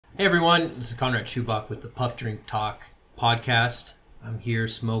Hey everyone, this is Konrad with the Puff Drink Talk podcast. I'm here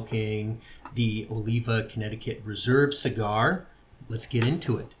smoking the Oliva Connecticut Reserve cigar. Let's get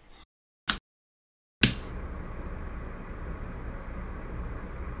into it.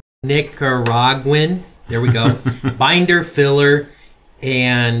 Nicaraguan, there we go. Binder, filler,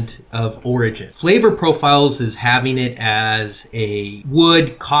 and of origin. Flavor profiles is having it as a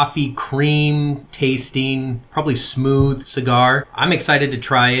wood, coffee, cream tasting, probably smooth cigar. I'm excited to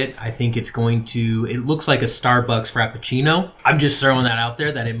try it. I think it looks like a Starbucks Frappuccino. I'm just throwing that out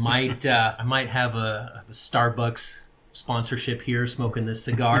there that it might, I might have a Starbucks sponsorship here smoking this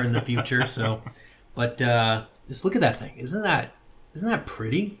cigar in the future. So, but just look at that thing. Isn't that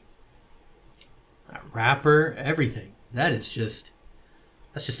pretty? That wrapper, everything. That's just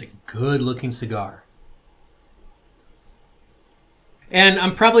a good looking cigar. And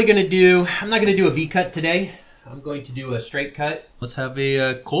I'm not going to do a V cut today. I'm going to do a straight cut. Let's have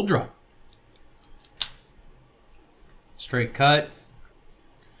a cold draw. Straight cut.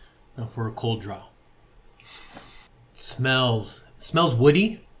 Now for a cold draw. Smells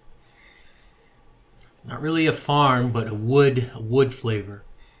woody. Not really a farm, but a wood flavor.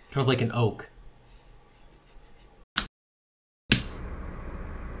 Kind of like an oak.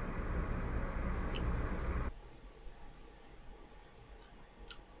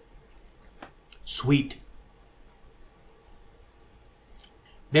 Sweet.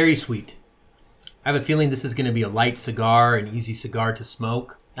 Very sweet. I have a feeling this is going to be a light cigar, an easy cigar to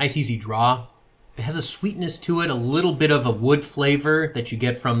smoke. Nice easy draw. It has a sweetness to it, a little bit of a wood flavor that you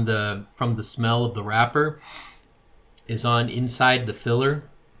get from the smell of the wrapper is on inside the filler.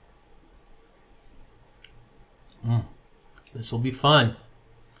 This will be fun.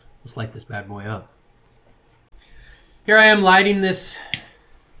 Let's light this bad boy up. Here I am lighting this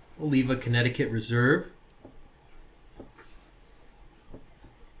Oliva Connecticut Reserve.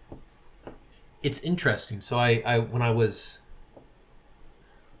 It's interesting. So when I was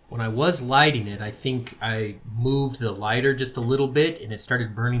lighting it, I think I moved the lighter just a little bit and it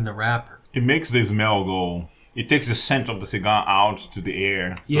started burning the wrapper. It makes the smell go. It takes the scent of the cigar out to the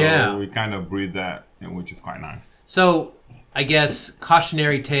air. So yeah, we kind of breathe that, which is quite nice. So I guess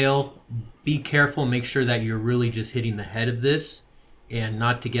cautionary tale, be careful, make sure that you're really just hitting the head of this and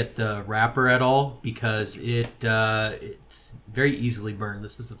not to get the wrapper at all, because it's very easily burned.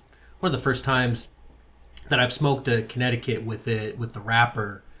 This is one of the first times that I've smoked a Connecticut with the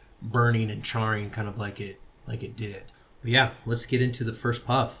wrapper burning and charring kind of like it did. But yeah, let's get into the first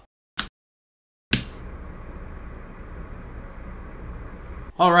puff.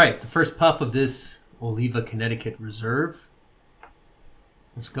 All right, the first puff of this Oliva Connecticut Reserve.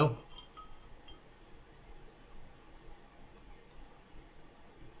 Let's go.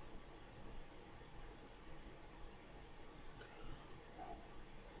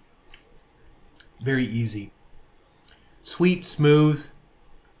 Very easy. Sweet, smooth,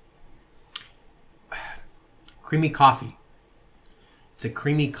 creamy coffee. It's a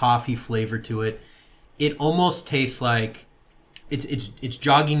creamy coffee flavor to it. It almost tastes like it's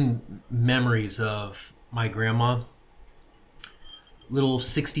jogging memories of my grandma. Little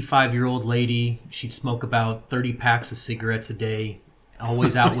 65-year-old lady. She'd smoke about 30 packs of cigarettes a day.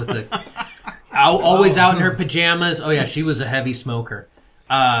 Always out with always out in her pajamas. Oh yeah, she was a heavy smoker.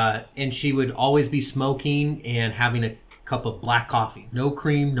 And she would always be smoking and having a cup of black coffee. No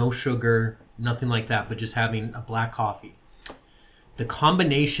cream, no sugar, nothing like that, but just having a black coffee. The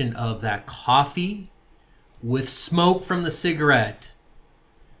combination of that coffee with smoke from the cigarette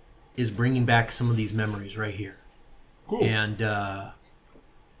is bringing back some of these memories right here. Cool. And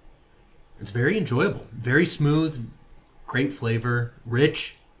it's very enjoyable. Very smooth, great flavor,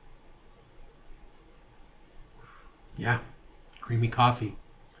 rich. Yeah, creamy coffee.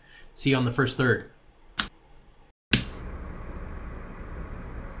 See you on the first third.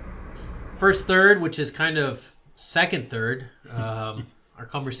 First third, which is kind of second third. Our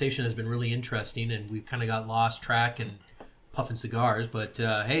conversation has been really interesting, and we've kind of got lost track and puffing cigars. But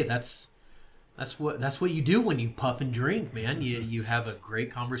hey, that's what you do when you puff and drink, man. You have a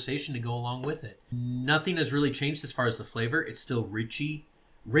great conversation to go along with it. Nothing has really changed as far as the flavor. It's still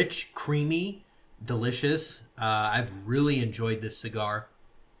rich, creamy, delicious. I've really enjoyed this cigar.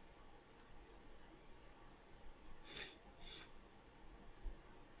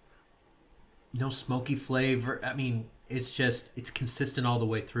 No smoky flavor. I mean, it's consistent all the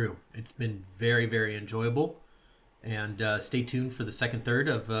way through. It's been very, very enjoyable. And stay tuned for the second third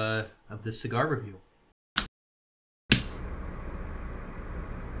of this cigar review.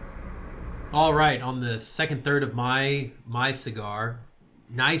 All right, on the second third of my cigar,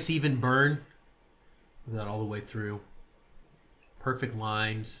 nice even burn. Look at that all the way through. Perfect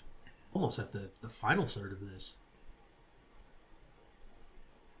lines. almost at the final third of this.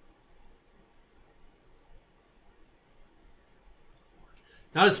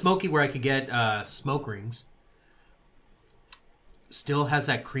 Not as smoky where I could get smoke rings. Still has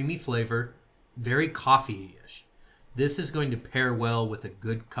that creamy flavor, very coffee-ish. This is going to pair well with a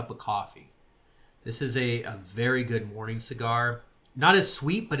good cup of coffee. This is a very good morning cigar. Not as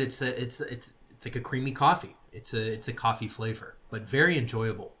sweet, but it's like a creamy coffee. It's a coffee flavor, but very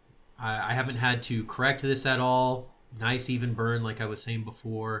enjoyable. I haven't had to correct this at all. Nice even burn, like I was saying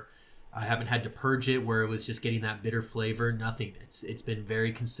before. I haven't had to purge it where it was just getting that bitter flavor. Nothing. It's been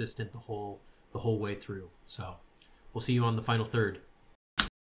very consistent the whole way through. So we'll see you on the final third.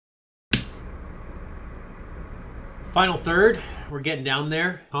 Final third, we're getting down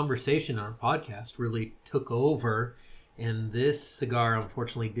there. Conversation on our podcast really took over, and this cigar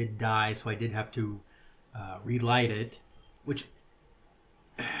unfortunately did die, so I did have to relight it, which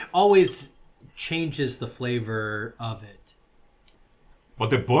always changes the flavor of it. But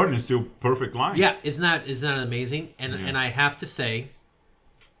the burn is still perfect line. Yeah, isn't that amazing? And I have to say,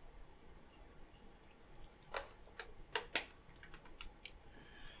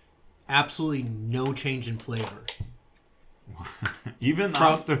 absolutely no change in flavor. Even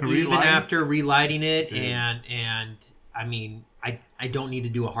after relighting it, Jeez. and I mean, I don't need to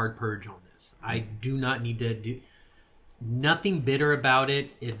do a hard purge on this. I do not need to do nothing bitter about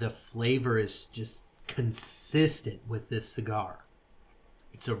it. The flavor is just consistent with this cigar.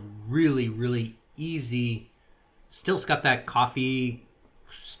 It's a really, really easy. Still, it's got that coffee,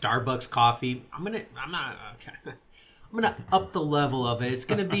 Starbucks coffee. I'm gonna up the level of it. It's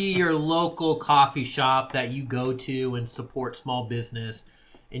gonna be your local coffee shop that you go to and support small business,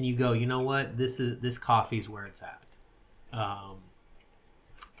 and you go, you know what? This coffee is where it's at. I'm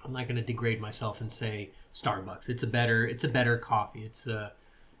not gonna degrade myself and say Starbucks. It's a better coffee. It's a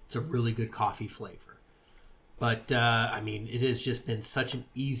really good coffee flavor. But, I mean, it has just been such an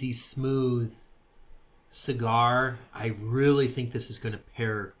easy, smooth cigar. I really think this is going to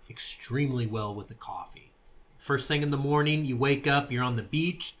pair extremely well with the coffee. First thing in the morning, you wake up, you're on the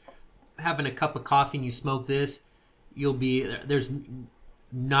beach, having a cup of coffee and you smoke this, there's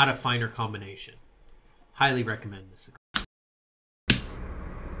not a finer combination. Highly recommend this cigar.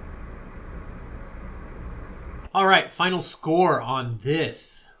 All right, final score on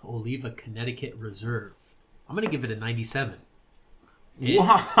this Oliva Connecticut Reserve. I'm going to give it a 97. It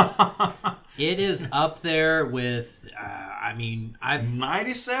is up there with,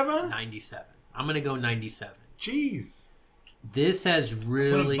 97? 97. I'm going to go 97. Jeez. This has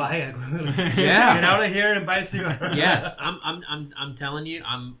really... Buy it. Yeah. Get out of here and buy a cigar. Yes, I'm telling you,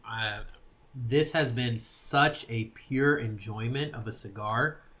 this has been such a pure enjoyment of a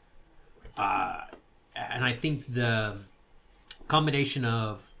cigar. And I think the combination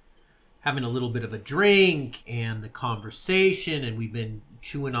of having a little bit of a drink and the conversation, and we've been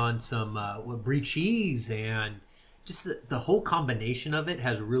chewing on some brie cheese, and just the whole combination of it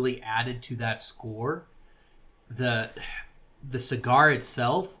has really added to that score. The cigar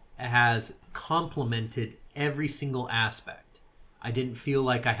itself has complemented every single aspect. I didn't feel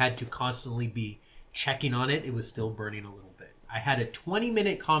like I had to constantly be checking on it. It was still burning a little bit. I had a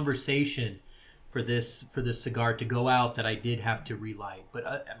 20-minute conversation for this cigar to go out that I did have to relight. But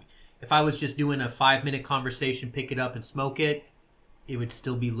I mean, if I was just doing a 5-minute conversation, pick it up and smoke it, it would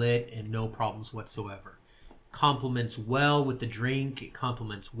still be lit and no problems whatsoever. Complements well with the drink. It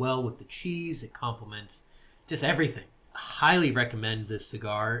complements well with the cheese. It complements just everything. Highly recommend this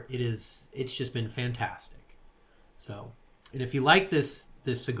cigar. It's just been fantastic. So, and if you like this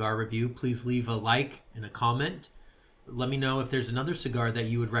cigar review, please leave a like and a comment. Let me know if there's another cigar that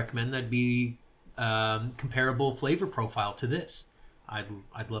you would recommend that'd be comparable flavor profile to this.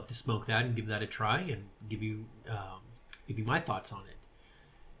 I'd love to smoke that and give that a try and give you my thoughts on it.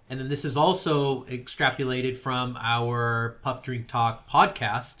 And then this is also extrapolated from our Puff Drink Talk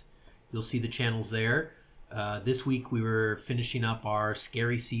podcast. You'll see the channels there. This week we were finishing up our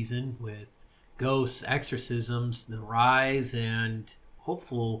scary season with ghosts, exorcisms, the rise, and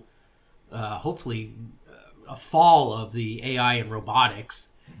hopefully a fall of the AI and robotics.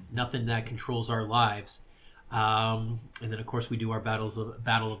 Nothing that controls our lives. And then, of course, we do our Battle of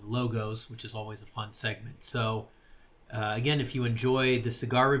the Logos, which is always a fun segment. So, again, if you enjoy the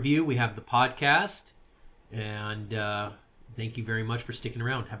cigar review, we have the podcast. And thank you very much for sticking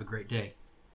around. Have a great day.